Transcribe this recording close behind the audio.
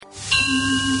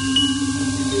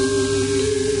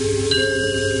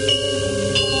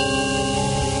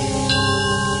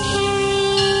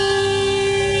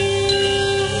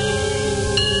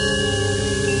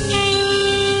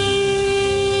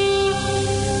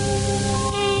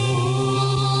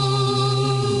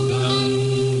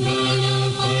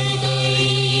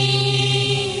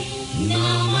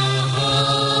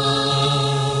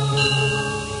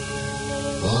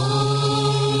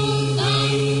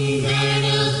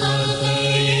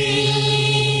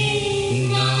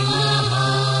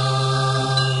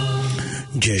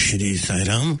जय श्री साई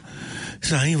राम।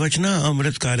 साई वचना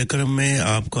अमृत कार्यक्रम में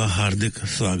आपका हार्दिक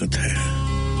स्वागत है।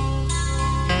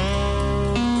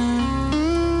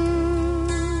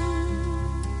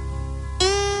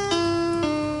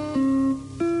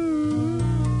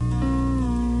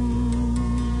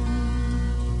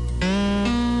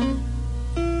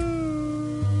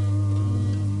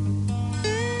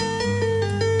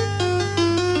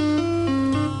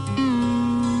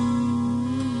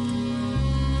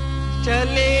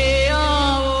 चले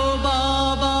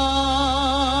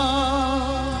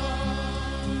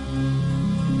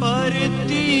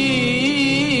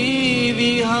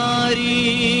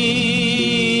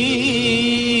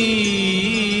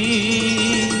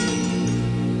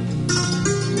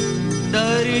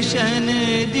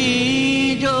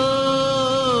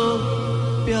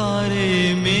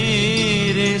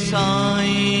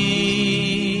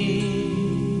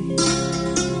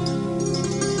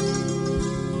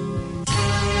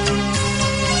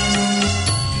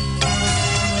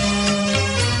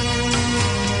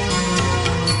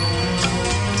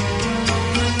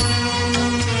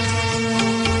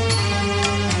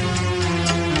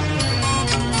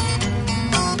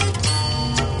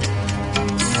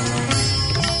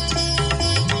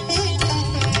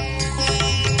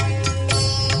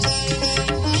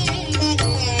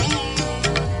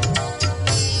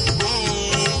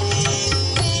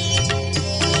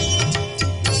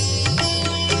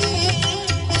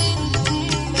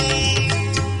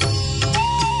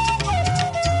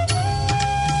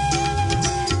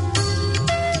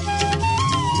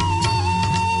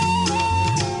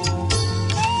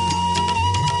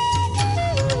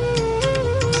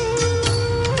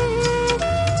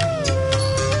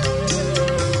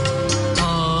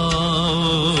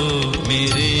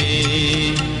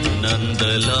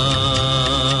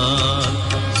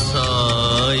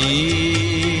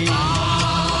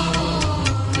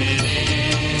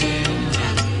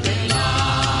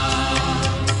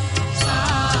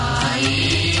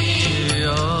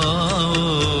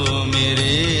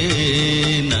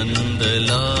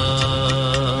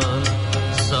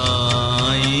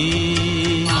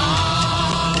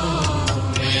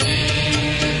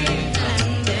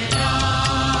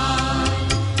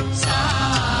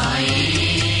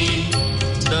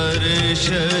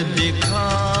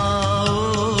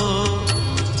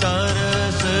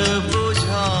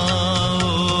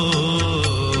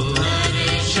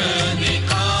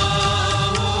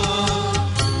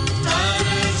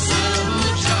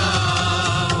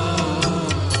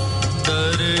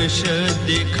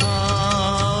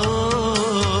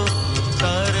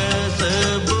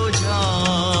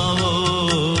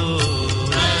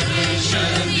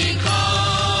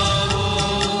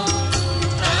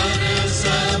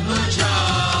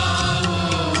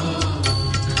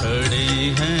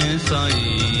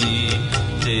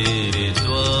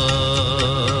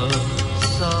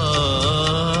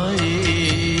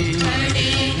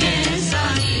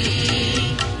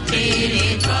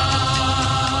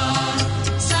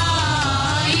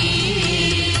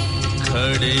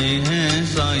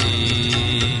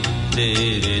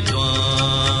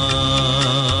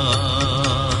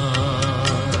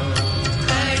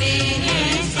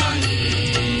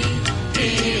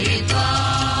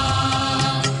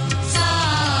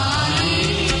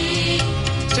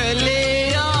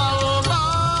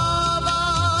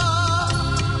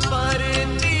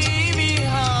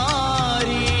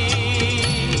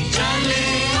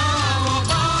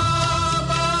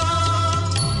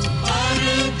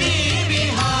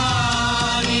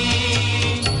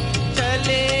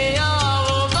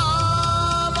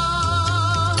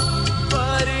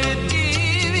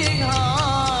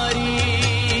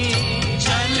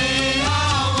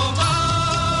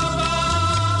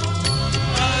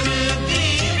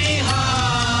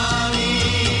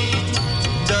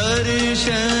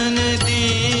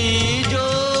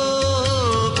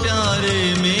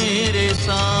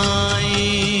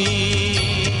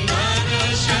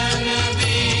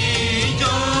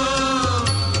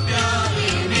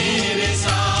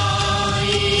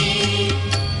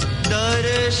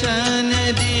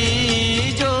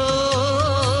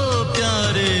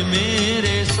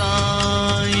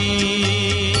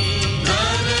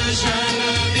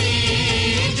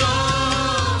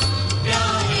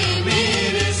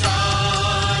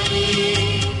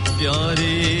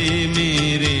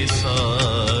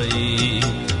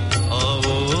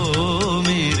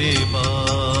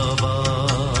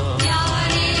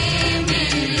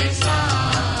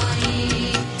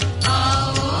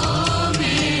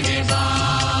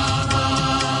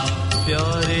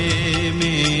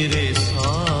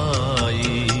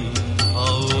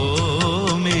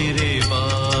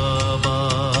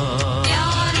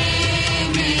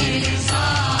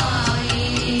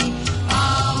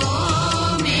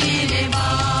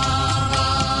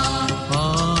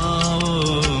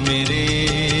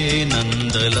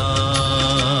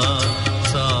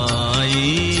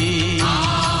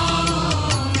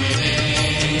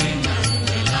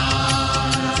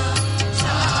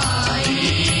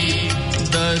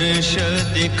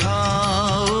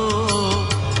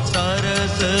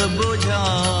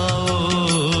बुझाओ,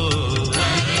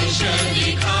 दर्श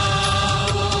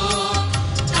दिखाओ,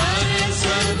 तरस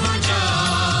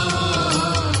बुझाओ,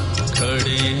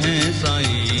 खड़े हैं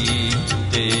साईं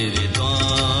तेरे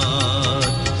द्वार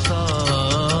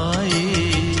साईं,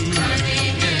 खड़े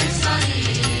हैं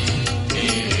साईं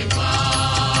तेरे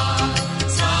द्वार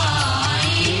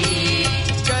साईं,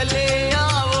 चले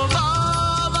आओ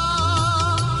बाबा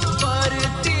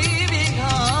परती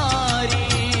विहारी,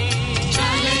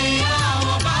 चले आओ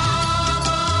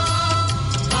बाबा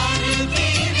परती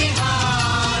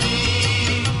विहारी,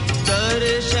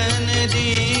 दर्शन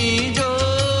दीजो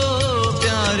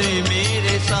प्यारे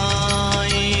मेरे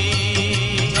साईं,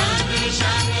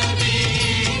 दर्शन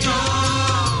दीजो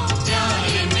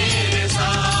प्यारे मेरे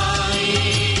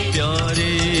साईं,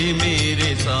 प्यारे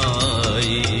मेरे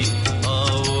साईं,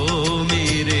 आओ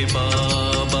मेरे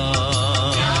बाबा,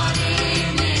 प्यारे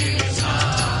मेरे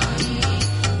साईं,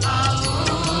 आओ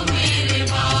मेरे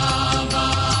बाबा,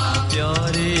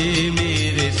 प्यारे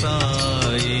मेरे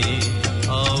साईं,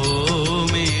 आओ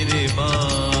मेरे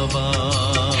बाबा,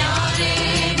 प्यारे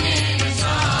मेरे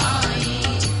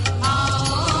साईं,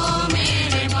 आओ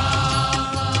मेरे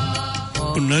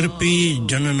बाबा। पुनर्पि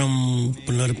जननम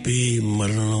पुनर्पि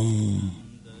मरणम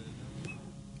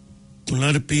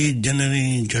पुनर्पि जननी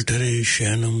जठरे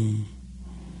शयनम,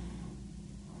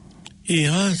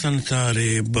 यह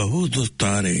संसारे बहु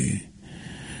दुस्तारे,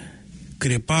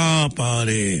 कृपा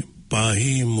पारे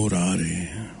पाही मुरारे।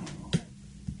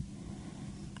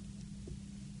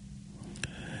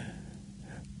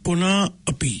 पुनः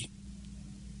अपि,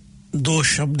 दो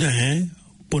शब्द हैं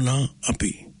पुनः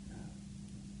अपि।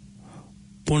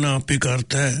 पुनः अपि का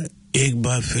अर्थ है एक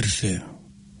बार फिर से,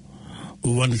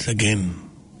 वंस अगेन।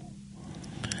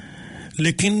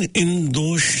 लेकिन इन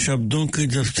दो शब्दों की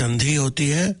जब संधि होती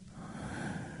है,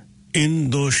 इन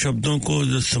दो शब्दों को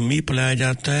जो समीप लाया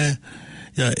जाता है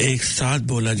या एक साथ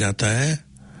बोला जाता है,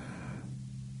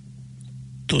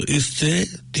 तो इससे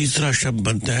तीसरा शब्द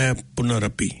बनता है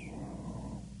पुनरपि।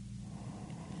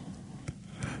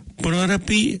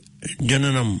 पुनरपि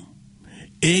जननम,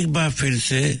 एक बार फिर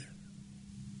से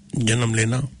जन्म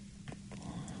लेना।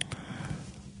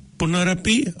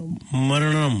 पुनरपि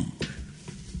मरणम,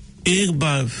 एक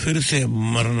बार फिर से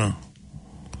मरना।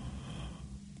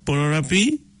 पुनरपि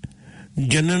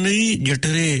जननी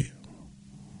जठरे,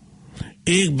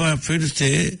 एक बार फिर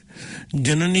से,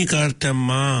 जननी का अर्थ है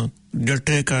मां,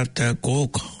 जठरे का अर्थ है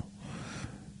कोख।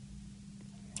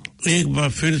 एक बार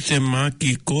फिर से मां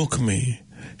की कोख में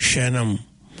शयनम,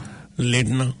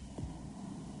 लेटना।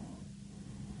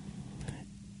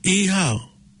 इहा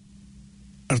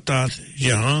अर्थात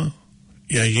यहाँ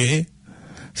या ये,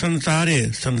 संसारे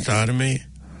संसार में,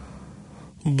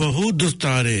 बहु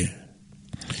दुस्तारे,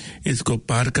 इसको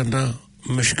पार करना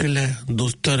मुश्किल है,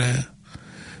 दुस्तर है।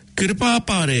 कृपा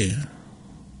पारे,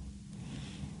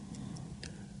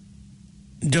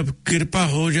 जब कृपा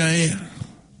हो जाए,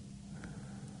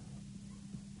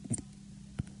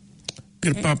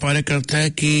 कृपा पारे करता है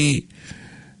कि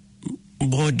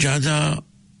बहुत ज्यादा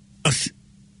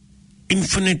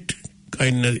इन्फिनिट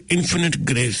काइंडनेस, इन्फिनिट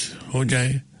ग्रेस हो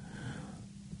जाए।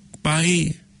 पाही,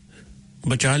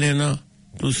 बचा लेना,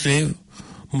 टू सेव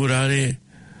मुरारे,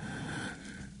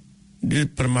 जिस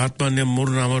परमात्मा ने मुर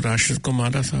नामक राक्षस को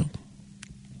मारा था,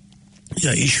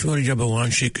 या ईश्वर या भगवान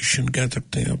श्री कृष्ण कह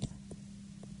सकते हैं आप।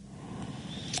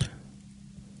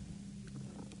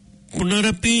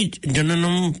 पुनरपि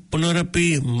जननम पुनरपि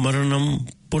मरणम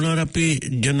पुनरपि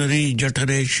जनरी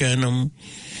जठरे शयनम,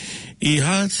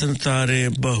 इहा संसारे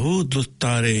बहु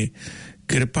दुस्तारे,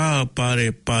 कृपा पारे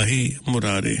पाही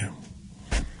मुरारे।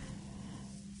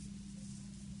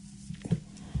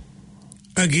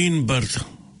 Again birth,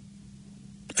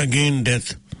 again death,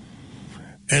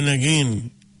 and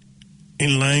again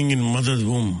in lying in mother's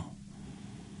womb.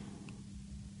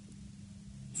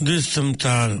 This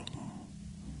samsara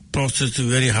process is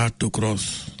very hard to cross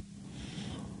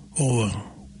over.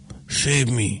 Save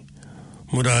me,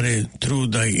 Murare, through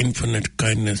thy infinite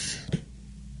kindness.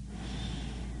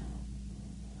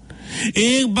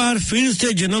 एक बार फिर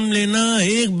से जन्म लेना,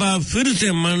 एक बार फिर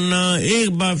से मरना, एक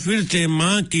बार फिर से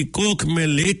मां की कोख में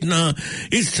लेटना,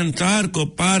 इस संसार को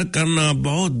पार करना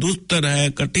बहुत दुस्तर है,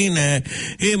 कठिन है।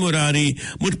 हे मुरारी,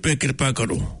 मुझ पे कृपा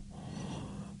करो,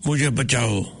 मुझे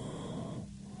बचाओ,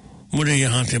 मुझे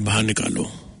यहां से बाहर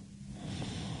निकालो।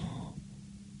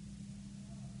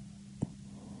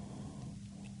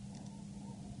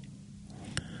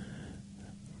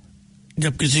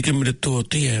 जब किसी की मृत्यु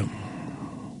होती है,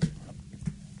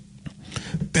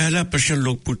 पहला प्रश्न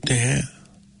लोग पूछते हैं,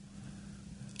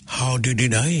 how did he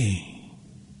die,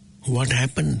 what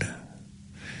happened,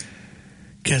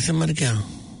 कैसे मर गया।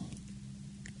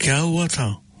 क्या हुआ था?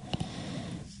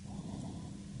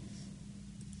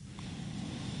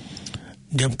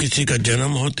 जब किसी का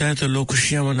जन्म होता है तो लोग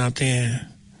खुशियां मनाते हैं।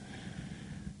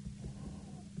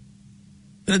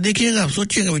 देखिएगा, आप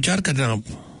सोचिएगा, विचार कर रहे हैं आप।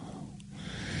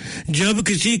 जब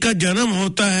किसी का जन्म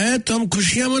होता है तो हम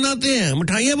खुशियां मनाते हैं,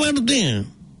 मिठाइयां बांटते हैं।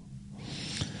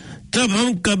 तब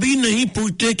हम कभी नहीं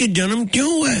पूछते कि जन्म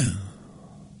क्यों हुआ है।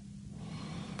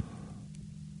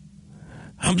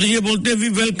 हम तो ये बोलते हैं, we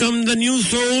welcome the new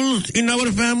souls in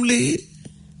our family.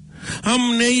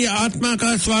 हम नई आत्मा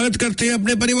का स्वागत करते हैं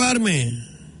अपने परिवार में।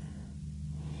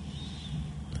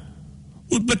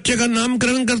 उस बच्चे का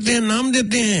नामकरण करते हैं, नाम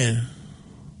देते हैं।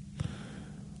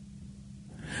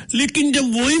 लेकिन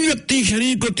जब वही व्यक्ति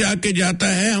शरीर को त्याग के जाता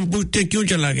है, हम पूछते हैं क्यों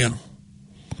चला गया,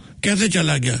 कैसे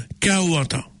चला गया, क्या हुआ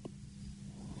था।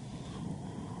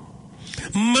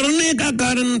 मरने का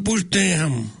कारण पूछते हैं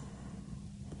हम।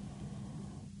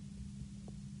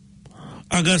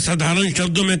 अगर साधारण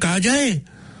शब्दों में कहा जाए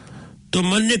तो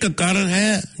मरने का कारण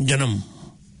है जन्म,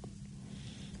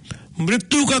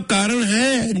 मृत्यु का कारण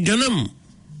है जन्म,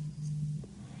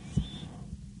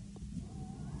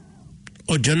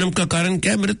 और जन्म का कारण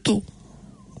क्या है? मृत्यु।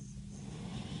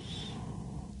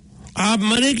 आप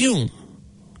मरे क्यों?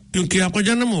 क्योंकि आपका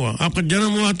जन्म हुआ। आपका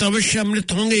जन्म हुआ तो अवश्य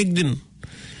मृत होंगे एक दिन।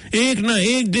 एक ना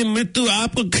एक दिन मृत्यु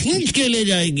आपको खींच के ले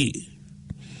जाएगी,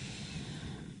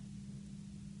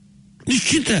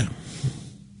 निश्चित है।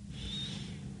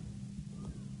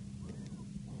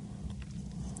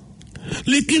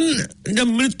 लेकिन जब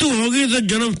मृत्यु होगी तो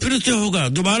जन्म फिर से होगा,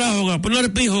 दोबारा होगा,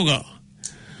 पुनर्पि होगा।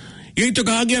 यही तो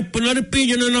कहा गया, पुनर्पि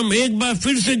जननम, एक बार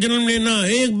फिर से जन्म लेना,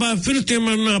 एक बार फिर से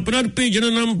मरना। पुनर्पि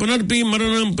जननम, पुनर्पि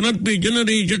मरणम, पुनर्पि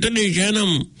जनरी जठरे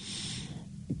शयनम।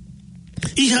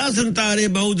 ईहा संतारे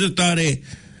बहुत तारे,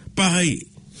 पाही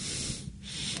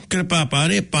कृपा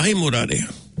पारे, पाही मुरारे।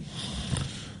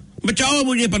 बचाओ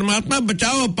मुझे परमात्मा,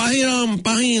 बचाओ, पाही राम,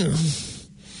 पाही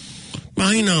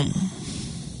पाही नाम।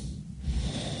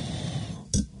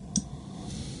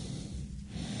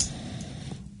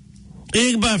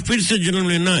 एक बार फिर से जन्म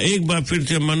लेना, एक बार फिर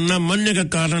से मरना। मरने का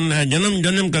कारण है जन्म,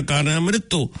 जन्म का कारण है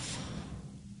मृत्यु।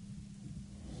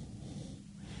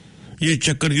 ये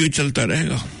चक्कर यूं चलता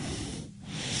रहेगा,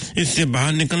 इससे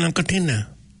बाहर निकलना कठिन है।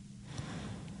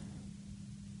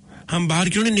 हम बाहर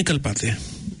क्यों नहीं निकल पाते?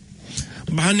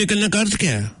 बाहर निकलने का अर्थ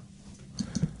क्या है?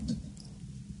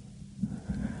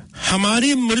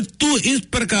 हमारी मृत्यु इस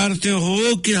प्रकार से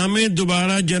हो कि हमें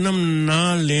दोबारा जन्म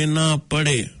ना लेना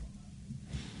पड़े।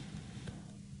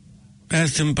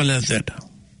 As simple as that.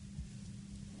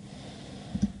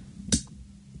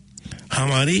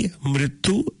 हमारी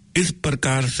मृत्यु इस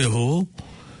प्रकार से हो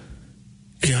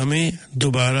कि हमें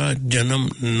दोबारा जन्म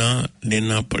ना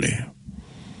लेना पड़े।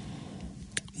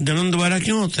 जन्म दोबारा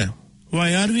क्यों होता है? Why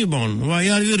are we born? Why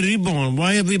are we reborn?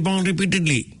 Why are we born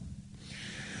repeatedly?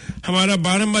 हमारा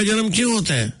बारंबार जन्म क्यों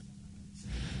होता है?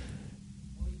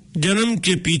 जन्म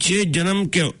के पीछे जन्म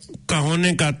के का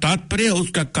होने का तात्पर्य,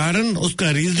 उसका कारण,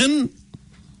 उसका रीजन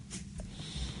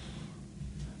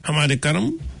हमारे कर्म।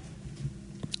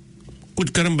 कुछ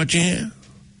कर्म बचे हैं,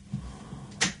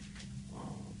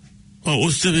 और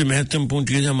उससे भी महत्वपूर्ण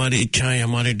चीज हमारी इच्छाएं,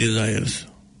 हमारे डिजायर्स।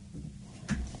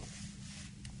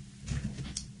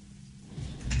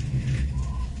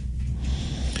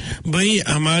 भाई,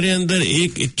 हमारे अंदर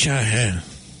एक इच्छा है,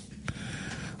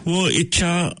 वो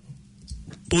इच्छा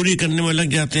पूरी करने में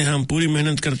लग जाते हैं हम, पूरी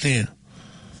मेहनत करते हैं।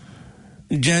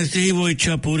 जैसे ही वो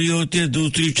इच्छा पूरी होती है,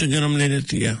 दूसरी इच्छा जन्म ले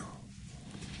लेती है।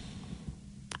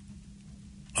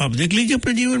 आप देख लीजिए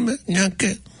अपने जीवन में झांक के।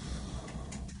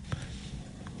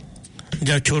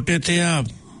 जब छोटे थे आप,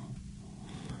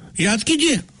 याद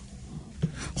कीजिए,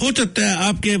 हो सकता है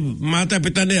आपके माता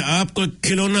पिता ने आपको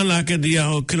खिलौना ला के दिया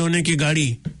हो, खिलौने की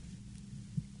गाड़ी,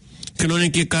 खिलौने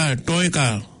की कार, टॉय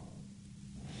कार।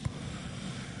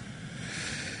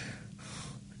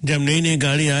 जब नई नई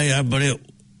गाड़ी आई, आप बड़े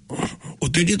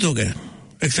उत्तेजित हो गए,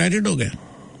 एक्साइटेड हो गए।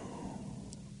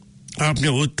 आपने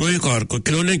वो टॉय कार को,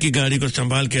 खिलौने की गाड़ी को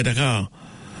संभाल के रखा,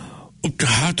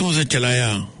 हाथों से चलाया।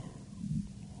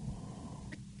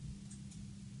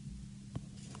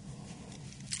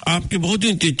 आपकी बहुत ही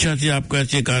इच्छा थी आपको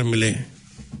ऐसी कार मिले,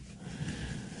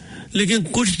 लेकिन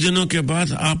कुछ दिनों के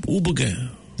बाद आप उब गए।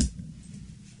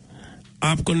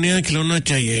 आपको नया खिलौना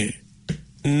चाहिए,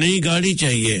 नई गाड़ी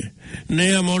चाहिए,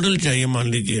 नया मॉडल चाहिए,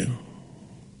 मान लीजिए।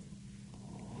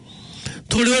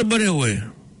 थोड़े और बड़े हुए,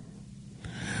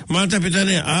 माता पिता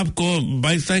ने आपको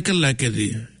बाइसाइकिल लाके दी।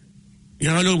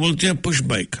 यहां लोग बोलते हैं पुश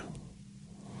बाइक।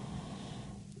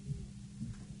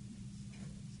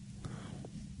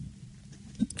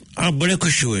 आप बड़े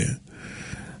खुश हुए,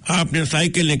 आपने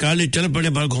साइकिल निकाली, चल पड़े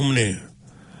बाहर घूमने।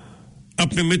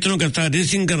 अपने मित्रों के साथ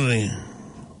रेसिंग कर रहे हैं,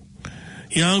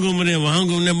 यहां घूम रहे हैं, वहां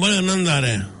घूम रहे हैं, बड़ा आनंद आ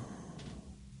रहा है।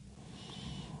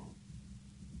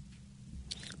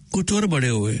 कुछ और बड़े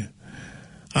हुए,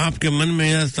 आपके मन में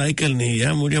यार साइकिल नहीं,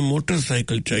 यार मुझे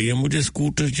मोटरसाइकिल चाहिए, मुझे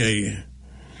स्कूटर चाहिए।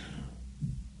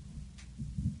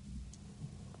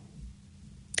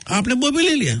 आपने वो भी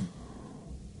ले लिया,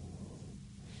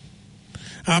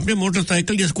 आपने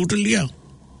मोटरसाइकिल या स्कूटर लिया।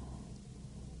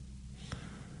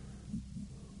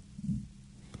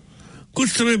 कुछ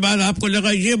समय बाद आपको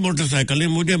लगा ये मोटरसाइकिल है,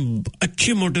 मुझे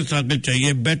अच्छी मोटरसाइकिल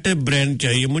चाहिए, बेटर ब्रांड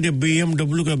चाहिए, मुझे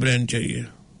BMW का ब्रांड चाहिए।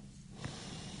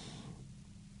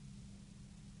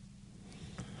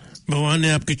 भगवान ने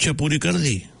आपकी इच्छा पूरी कर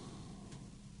दी।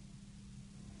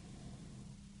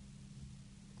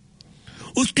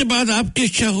 उसके बाद आपकी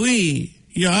इच्छा हुई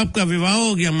या आपका विवाह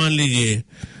हो गया, मान लीजिए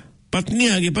पत्नी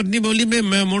आ गई, पत्नी बोली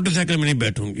मैं मोटरसाइकिल में नहीं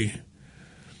बैठूंगी,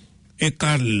 एक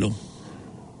कार ले लो।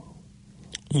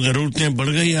 जरूरतें बढ़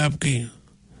गई आपकी,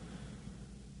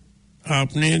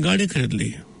 आपने गाड़ी खरीद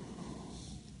ली।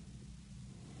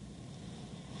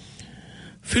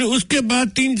 फिर उसके बाद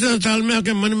 3-4 साल में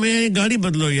आके मन में गाड़ी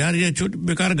बदलो, यार ये छोटी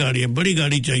बेकार गाड़ी है, बड़ी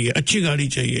गाड़ी चाहिए, अच्छी गाड़ी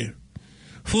चाहिए,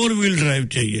 4 व्हील ड्राइव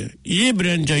चाहिए, ये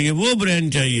ब्रांड चाहिए, वो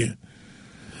ब्रांड चाहिए।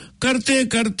 करते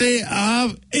करते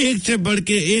आप एक से बढ़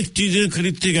के एक चीजें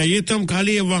खरीदते गए। ये तो हम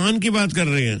खाली वाहन की बात कर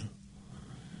रहे हैं,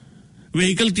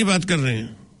 व्हीकल की बात कर रहे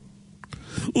हैं।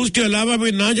 उसके अलावा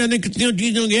भी ना जाने कितनी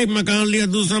चीजें होंगी। एक मकान लिया,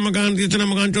 दूसरा मकान, तीसरा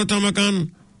मकान, चौथा मकान।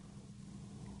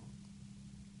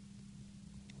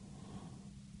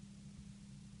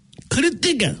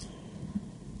 खरीदते क्या,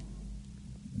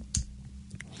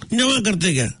 जमा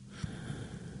करते क्या।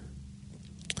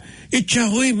 इच्छा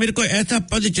हुई मेरे को ऐसा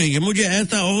पद चाहिए, मुझे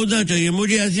ऐसा ओहदा चाहिए,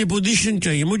 मुझे ऐसी पोजीशन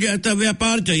चाहिए, मुझे ऐसा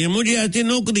व्यापार चाहिए, मुझे ऐसी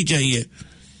नौकरी चाहिए।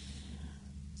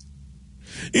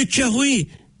 इच्छा हुई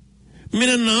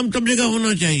मेरा नाम सब जगह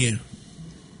होना चाहिए,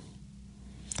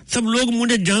 सब लोग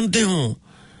मुझे जानते हों,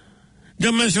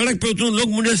 जब मैं सड़क पे उतरूं लोग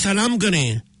मुझे सलाम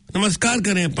करें, नमस्कार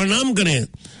करें, प्रणाम करें,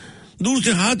 दूर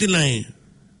से हाथ हिलाएं।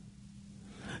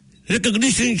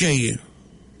 रिकॉग्निशन चाहिए।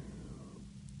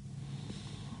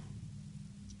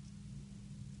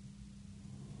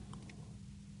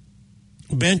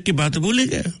 बैंक की बात भूल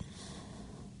गए,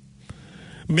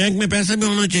 बैंक में पैसा भी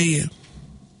होना चाहिए।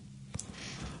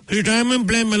 रिटायरमेंट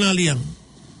प्लान बना लिया,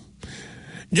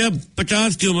 जब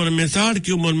 50 की उम्र में, 60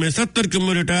 की उम्र में, 70 की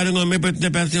उम्र रिटायर होगा, मेरे पे इतने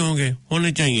पैसे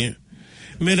होने चाहिए,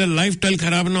 मेरा लाइफ स्टाइल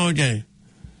खराब ना हो जाए।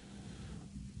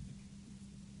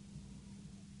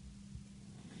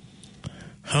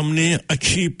 हमने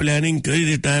अच्छी प्लानिंग करी,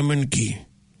 रिटायरमेंट की,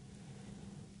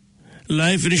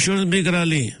 लाइफ इंश्योरेंस भी करा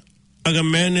ली। अगर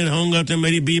मैं नहीं रहूंगा तो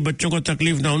मेरी 20 बच्चों को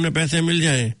तकलीफ ना, उन्हें पैसे मिल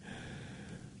जाए।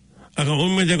 अगर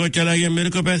उनमें देखो चला गया, मेरे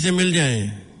को पैसे मिल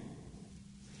जाए।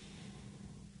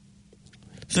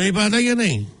 सही बात है या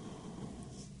नहीं?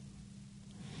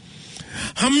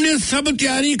 हमने सब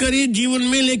तैयारी करी जीवन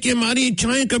में, लेकिन हमारी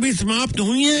इच्छाएं कभी समाप्त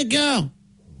हुई हैं क्या?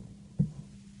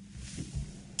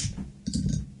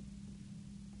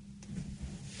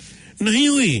 नहीं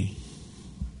हुई।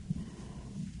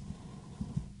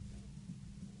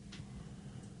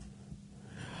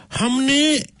 हमने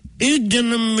इस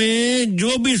जन्म में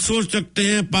जो भी सोच सकते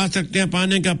हैं, पा सकते हैं,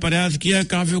 पाने का प्रयास किया,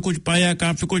 काफी कुछ पाया,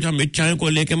 काफी कुछ हम इच्छाओं को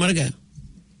लेके मर गए।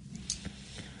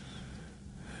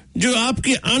 जो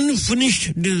आपकी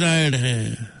अनफिनिश्ड डिजायर्ड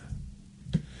हैं,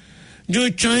 जो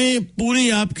इच्छाएं पूरी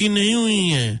आपकी नहीं हुई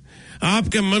हैं,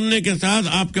 आपके मरने के साथ,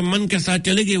 आपके मन के साथ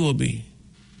चलेगी, वो भी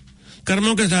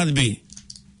कर्मों के साथ भी।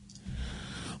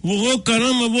 वो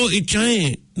कर्म, वो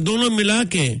इच्छाएं दोनों मिला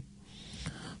के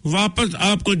वापस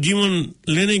आपको जीवन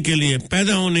लेने के लिए,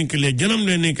 पैदा होने के लिए, जन्म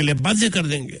लेने के लिए बाध्य कर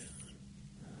देंगे।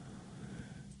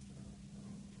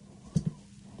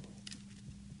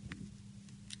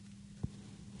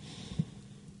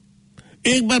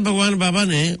 एक बार भगवान बाबा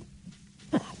ने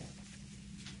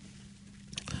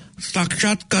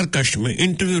साक्षात्कार कक्ष में,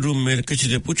 इंटरव्यू रूम में किसी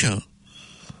से पूछा,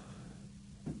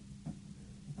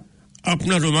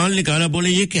 अपना रुमाल निकाला, बोले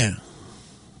ये क्या है?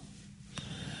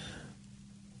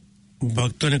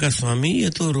 भक्तों ने कहा, स्वामी ये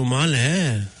तो रुमाल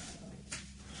है।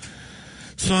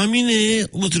 स्वामी ने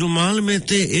उस रुमाल में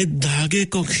से एक धागे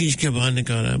को खींच के बाहर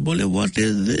निकाला। बोले व्हाट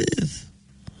इज दिस?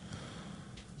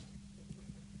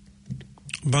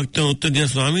 भक्तों उत्तर दिया,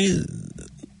 स्वामी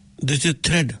दिस इज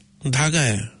थ्रेड, धागा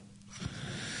है।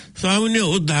 स्वामी ने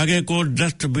उस धागे को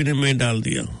डस्टबिन में डाल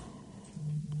दिया।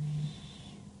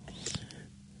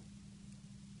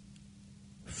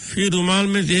 फिर रुमाल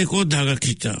में से एक और धागा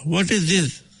खींचा। What is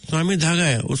this? स्वामी धागा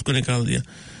है, उसको निकाल दिया।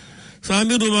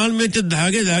 स्वामी रुमाल में से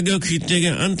धागे को खींचते गए,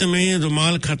 अंत में ये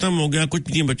रुमाल खत्म हो गया, कुछ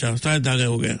नहीं बचा, सारे धागे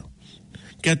हो गया।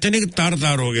 कहते नहीं कि तार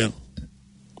तार हो गया।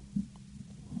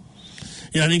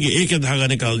 यानी कि एक ही धागा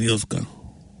निकाल दिया उसका।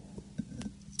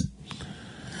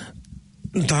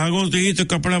 धागों से ही तो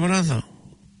कपड़ा बना था।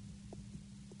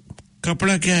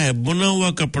 कपड़ा क्या है? बुना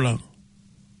हुआ कपड़ा,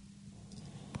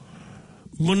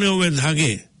 बुने हुए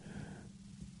धागे।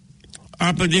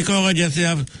 आपने देखा होगा जैसे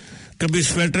आप कभी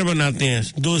स्वेटर बनाते हैं,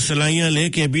 2 सिलाइयां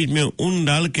लेके बीच में ऊन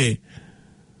डाल के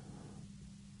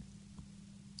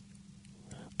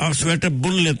आप स्वेटर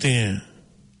बुन लेते हैं,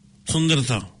 सुंदर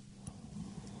सा।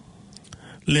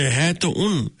 ले है तो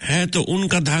ऊन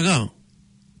का धागा,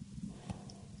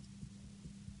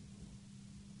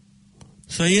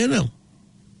 सही है ना?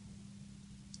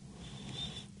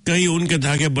 कई ऊन के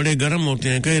धागे बड़े गर्म होते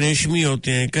हैं, कई रेशमी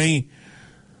होते हैं,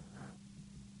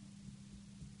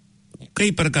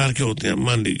 कई प्रकार के होते हैं,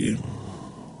 मान लीजिए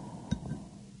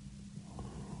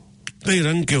कई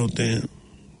रंग के होते हैं।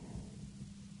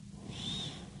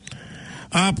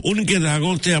 आप उनके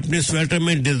धागों से अपने स्वेटर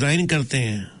में डिजाइन करते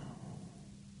हैं।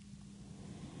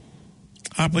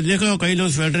 आप देखा हो कई लोग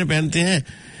स्वेटर पहनते हैं,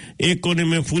 एक कोने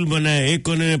में फूल बना है, एक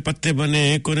कोने में पत्ते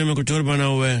बने, एक कोने में कुछ और बना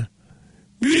हुआ है,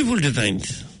 ब्यूटीफुल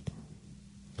डिजाइन्स।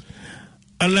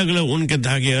 अलग अलग उनके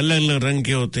धागे अलग अलग रंग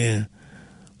के होते हैं,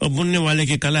 और बुनने वाले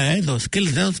की कला है, तो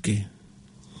स्किल्स है उसकी।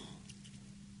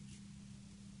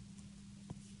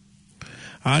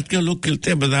 आज के लोग खिलते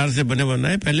हैं बाजार से बने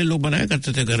बनाए, पहले लोग बनाया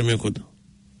करते थे घर में खुद।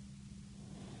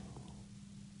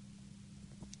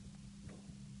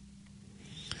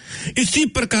 इसी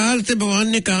प्रकार से भगवान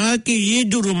ने कहा कि ये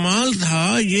जो रुमाल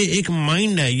था ये एक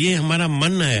माइंड है, ये हमारा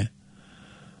मन है,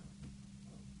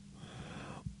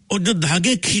 और जो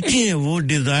धागे खींचे हैं वो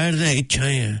डिजायर्स है,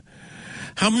 इच्छाएं हैं।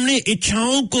 हमने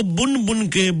इच्छाओं को बुन बुन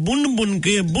के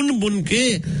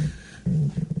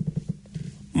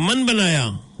मन बनाया।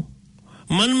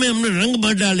 मन में हमने रंग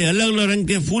भर डाले, अलग अलग रंग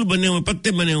के फूल बने हुए,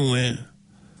 पत्ते बने हुए हैं।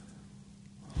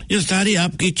 ये सारी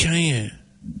आपकी इच्छाएं हैं।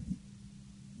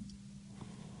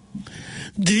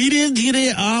 धीरे धीरे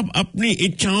आप अपनी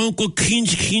इच्छाओं को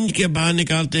खींच के बाहर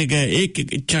निकालते गए, एक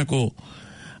एक इच्छा को।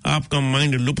 आपका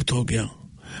माइंड लुप्त हो गया,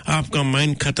 आपका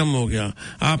माइंड खत्म हो गया,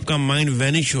 आपका माइंड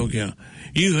वैनिश हो गया।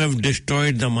 You have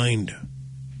destroyed the mind.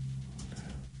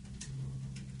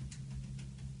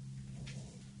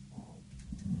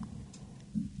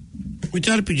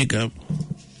 विचार कीजिएगा।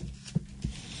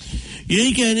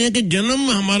 यही कह रहे हैं कि जन्म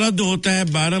हमारा जो होता है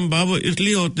बारंबार, वो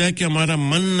इसलिए होता है कि हमारा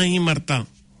मन नहीं मरता।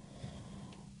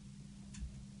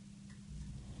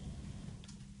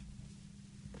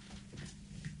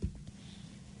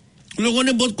 लोगों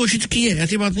ने बहुत कोशिश की है,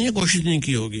 ऐसी बात नहीं है कोशिश नहीं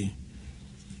की होगी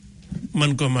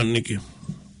मन को मारने की।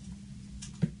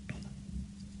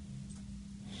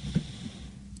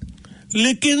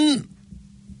 लेकिन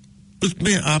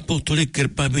उसमें आपको थोड़ी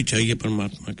कृपा भी चाहिए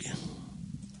परमात्मा की।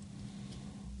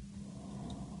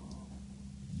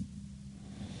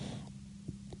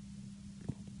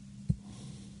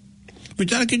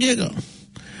 विचार कीजिएगा,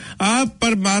 आप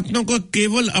परमात्मा को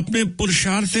केवल अपने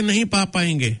पुरुषार्थ से नहीं पा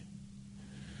पाएंगे।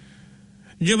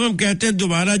 जब हम कहते हैं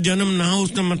दोबारा जन्म ना हो,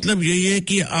 उसका मतलब यही है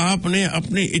कि आपने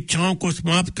अपनी इच्छाओं को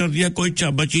समाप्त कर दिया, कोई इच्छा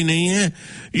बची नहीं है।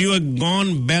 You are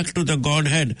gone back to the God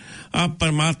head. आप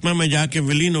परमात्मा में जाके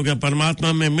विलीन हो गया,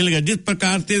 परमात्मा में मिल गया। जिस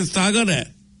प्रकार से सागर है,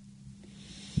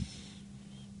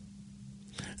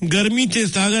 गर्मी से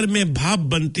सागर में भाप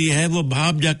बनती है, वो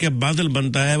भाप जाके बादल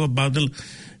बनता है, वो बादल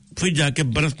फिर जाके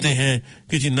बरसते हैं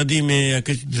किसी नदी में या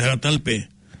किसी धरातल पे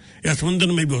या समुद्र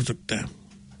में भी हो सकता है।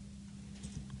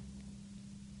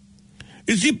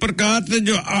 इसी प्रकार से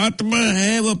जो आत्मा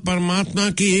है वो परमात्मा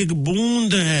की एक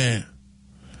बूंद है।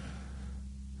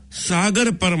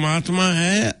 सागर परमात्मा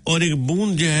है और एक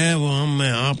बूंद जो है वो हम में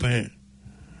आप हैं।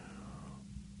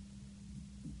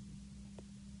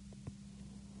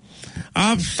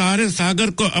 आप सारे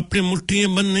सागर को अपनी मुट्ठी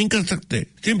में बंद नहीं कर सकते,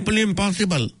 सिंपली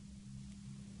इम्पॉसिबल।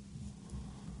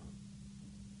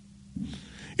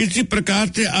 इसी प्रकार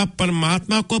से आप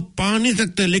परमात्मा को पा नहीं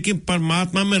सकते, लेकिन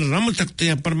परमात्मा में रम सकते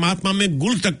हैं, परमात्मा में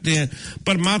घुल सकते हैं,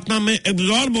 परमात्मा में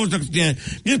एब्जॉर्ब हो सकते हैं।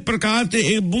 जिस प्रकार से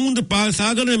एक बूंद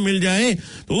सागर में मिल जाए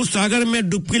तो उस सागर में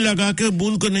डुबकी लगा के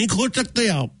बूंद को नहीं खोज सकते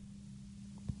आप।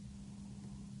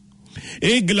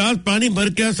 एक गिलास पानी भर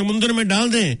के समुद्र में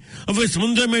डाल दें और फिर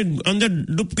समुद्र में अंदर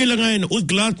डुबकी लगाएं, उस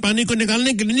गिलास पानी को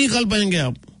निकालने के लिए नहीं निकाल पाएंगे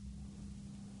आप।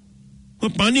 वो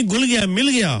पानी घुल गया, मिल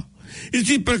गया।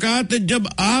 इसी प्रकार से जब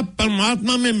आप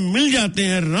परमात्मा में मिल जाते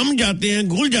हैं, रम जाते हैं,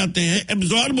 घुल जाते हैं,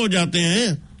 एब्जॉर्ब हो जाते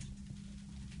हैं,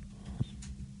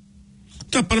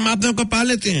 तो परमात्मा को पा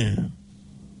लेते हैं।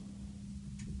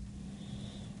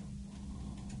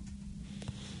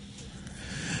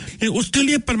 उसके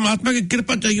लिए परमात्मा की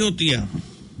कृपा चाहिए होती है।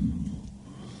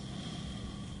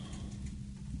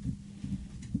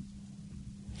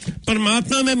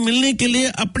 परमात्मा में मिलने के लिए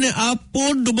अपने आप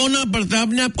को डुबोना पड़ता है,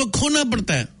 अपने आप को खोना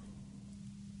पड़ता है।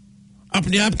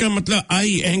 अपने आप का मतलब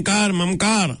आई, अहंकार,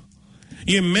 ममकार,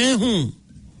 ये मैं हूं,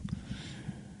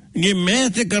 ये मैं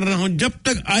ऐसे कर रहा हूं। जब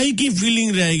तक आई की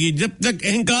फीलिंग रहेगी, जब तक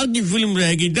अहंकार की फीलिंग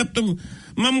रहेगी, जब तक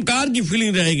ममकार की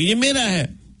फीलिंग रहेगी, ये मेरा है,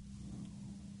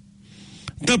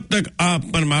 तब तक आप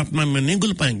परमात्मा में नहीं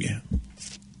घुल पाएंगे।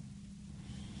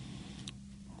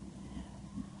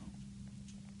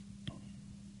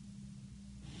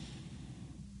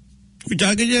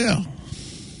 विचार कीजिएगा।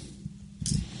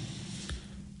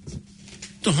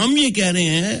 तो हम ये कह रहे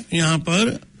हैं यहां पर,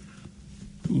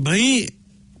 भाई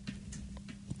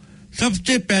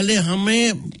सबसे पहले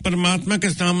हमें परमात्मा के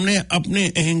सामने अपने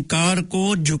अहंकार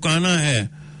को झुकाना है,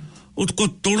 उसको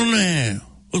तोड़ना है,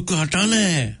 उसको हटाना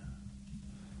है।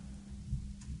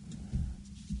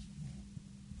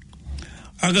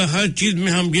 अगर हर चीज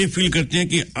में हम ये फील करते हैं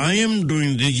कि आई एम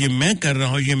डूइंग दिस, ये मैं कर रहा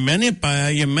हूं, ये मैंने पाया,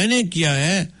 ये मैंने किया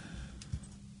है,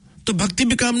 तो भक्ति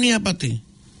भी काम नहीं आ पाती।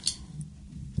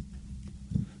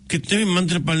 कितने भी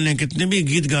मंत्र पढ़ लें, कितने भी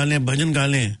गीत गा लें, भजन गा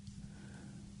लें,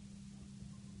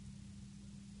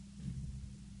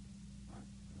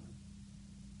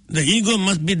 the ego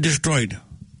must be destroyed.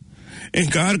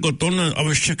 अहंकार को तोड़ना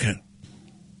आवश्यक है।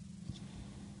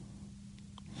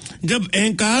 जब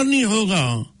अहंकार नहीं होगा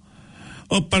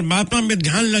और परमात्मा में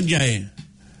ध्यान लग जाए,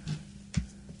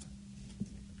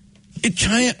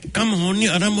 इच्छाएं कम होनी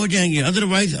आरंभ हो जाएंगी।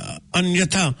 अदरवाइज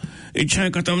अन्यथा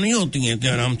इच्छाएं खत्म नहीं होती हैं इतने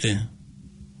आराम से।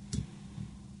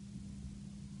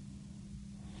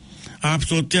 आप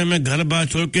सोचते हैं मैं घर बार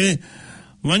छोड़ के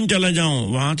वन चला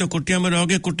जाऊं, वहां तो कुटिया में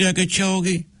रहोगे, कुटिया की इच्छा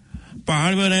होगी।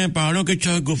 पहाड़ में रहे, पहाड़ों की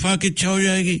इच्छा, गुफा की इच्छा हो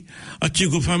जाएगी, अच्छी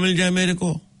गुफा मिल जाए मेरे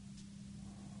को,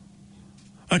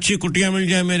 अच्छी कुटिया मिल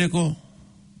जाए मेरे को।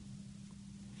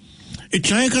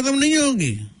 इच्छाएं खत्म नहीं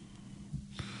होंगी।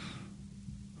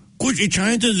 कुछ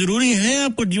इच्छाएं तो जरूरी हैं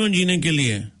आपको जीवन जीने के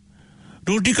लिए,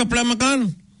 रोटी, कपड़ा,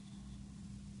 मकान।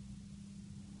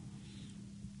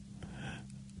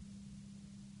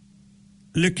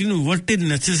 लेकिन व्हाट इज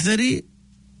नेसेसरी,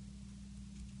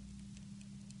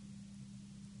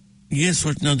 यह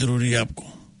सोचना जरूरी है आपको।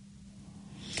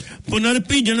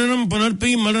 पुनर्पि जननम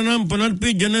पुनर्पि मरणम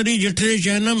पुनर्पि जनरी जठरे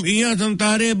शयनम इया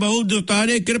संतारे बहुत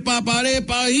दुतारे कृपा पारे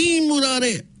पाही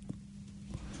मुरारे।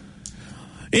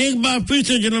 एक बार फिर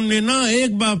से जन्म लेना,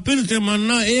 एक बार फिर से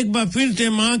मरना, एक बार फिर से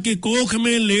मां की कोख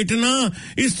में लेटना,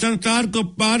 इस संसार को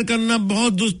पार करना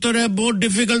बहुत दुस्तर है, बहुत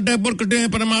डिफिकल्ट है, बहुत कठिन है।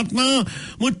 परमात्मा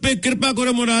मुझ पे कृपा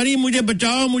करो मुरारी, मुझे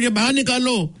बचाओ, मुझे बाहर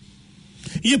निकालो।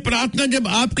 ये प्रार्थना जब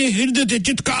आपके हृदय से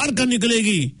चित्कार कर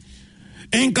निकलेगी,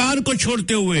 अहंकार को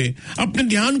छोड़ते हुए, अपने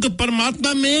ध्यान को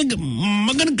परमात्मा में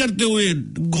मगन करते हुए,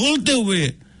 घोलते हुए,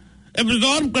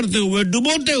 एब्जॉर्ब करते हुए,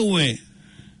 डुबोते हुए,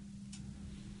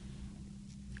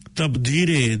 तब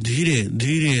धीरे धीरे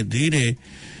धीरे धीरे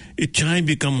इच्छाएं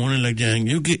भी कम होने लग जाएंगी।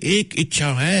 क्योंकि एक इच्छा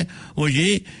है वो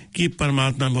ये कि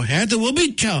परमात्मा, वो है तो वो भी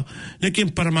इच्छा, लेकिन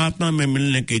परमात्मा में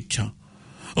मिलने की इच्छा,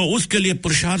 और उसके लिए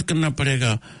पुरुषार्थ करना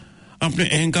पड़ेगा। अपने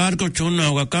अहंकार को छोड़ना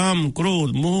होगा। काम,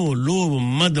 क्रोध, मोह, लोभ,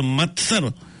 मद, मत्सर,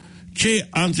 6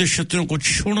 आंतरिक शत्रुओं को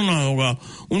छोड़ना होगा,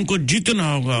 उनको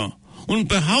जीतना होगा, उन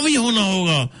पर हावी होना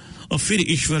होगा, और फिर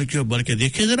ईश्वर की ओर बढ़ के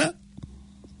देखे जरा।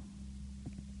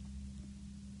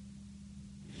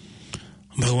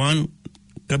 भगवान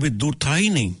कभी दूर था ही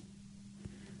नहीं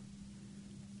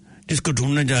जिसको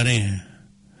ढूंढने जा रहे हैं।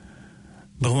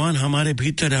 भगवान हमारे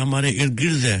भीतर है, हमारे इर्द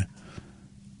गिर्द है।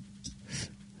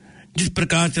 जिस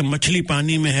प्रकार से मछली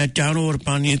पानी में है, चारों ओर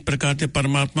पानी, इस प्रकार से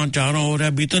परमात्मा चारों ओर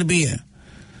है, भीतर भी है।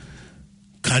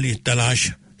 खाली तलाश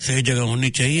सही जगह होनी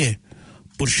चाहिए,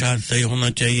 पुरुषार्थ सही होना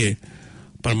चाहिए,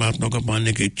 परमात्मा को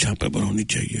पाने की इच्छा पर होनी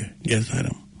चाहिए। जय साईं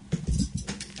राम।